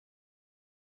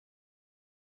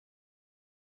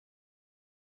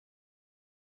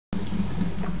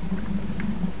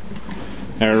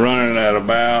They're running at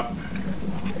about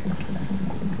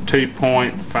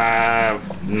 2.59,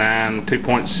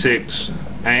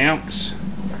 2.6 amps.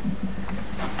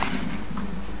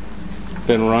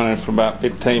 Been running for about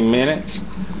 15 minutes,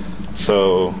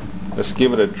 so let's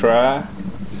give it a try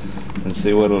and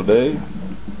see what it'll do.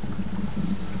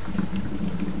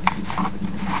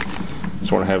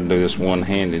 Sort of have to do this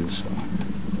one-handed. So.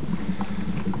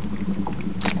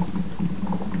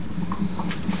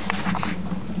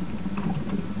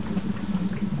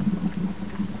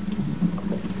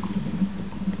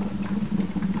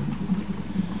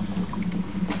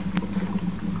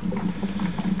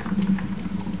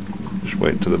 Just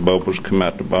wait until the bubbles come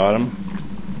out the bottom.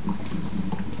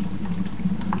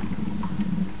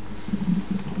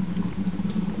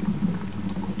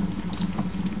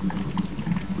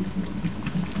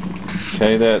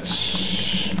 Okay,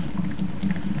 that's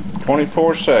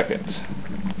 24 seconds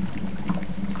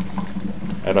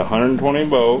at 120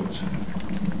 volts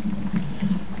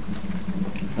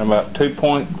and about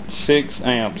 2.6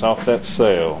 amps off that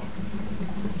cell.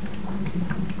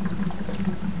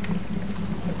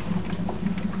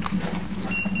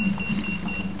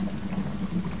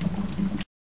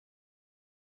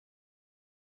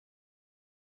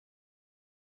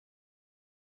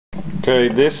 Okay,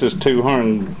 this is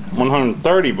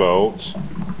 130 volts,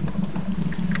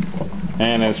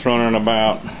 and it's running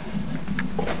about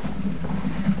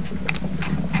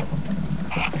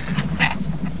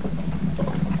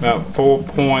about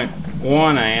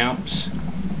 4.1 amps.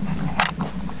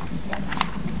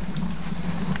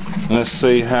 Let's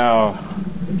see how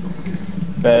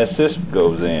fast this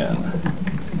goes in.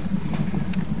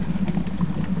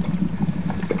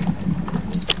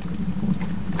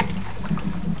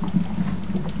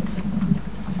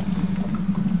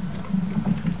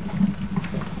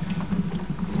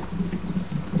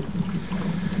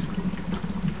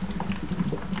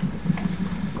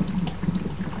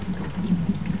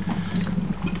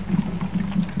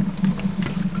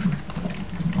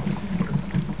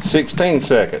 "16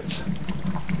 seconds.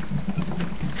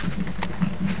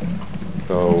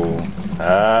 So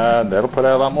that'll put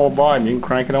out a lot more volume. You can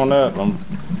crank it on up. I'm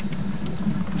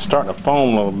starting to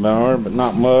foam a little more, but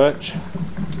not much.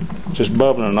 Just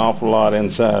bubbling an awful lot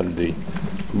inside the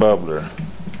bubbler.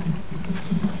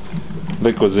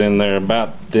 Liquid's in there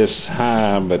about this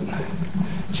high, but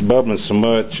it's bubbling so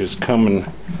much it's coming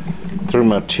through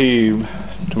my tube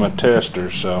to my tester.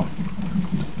 So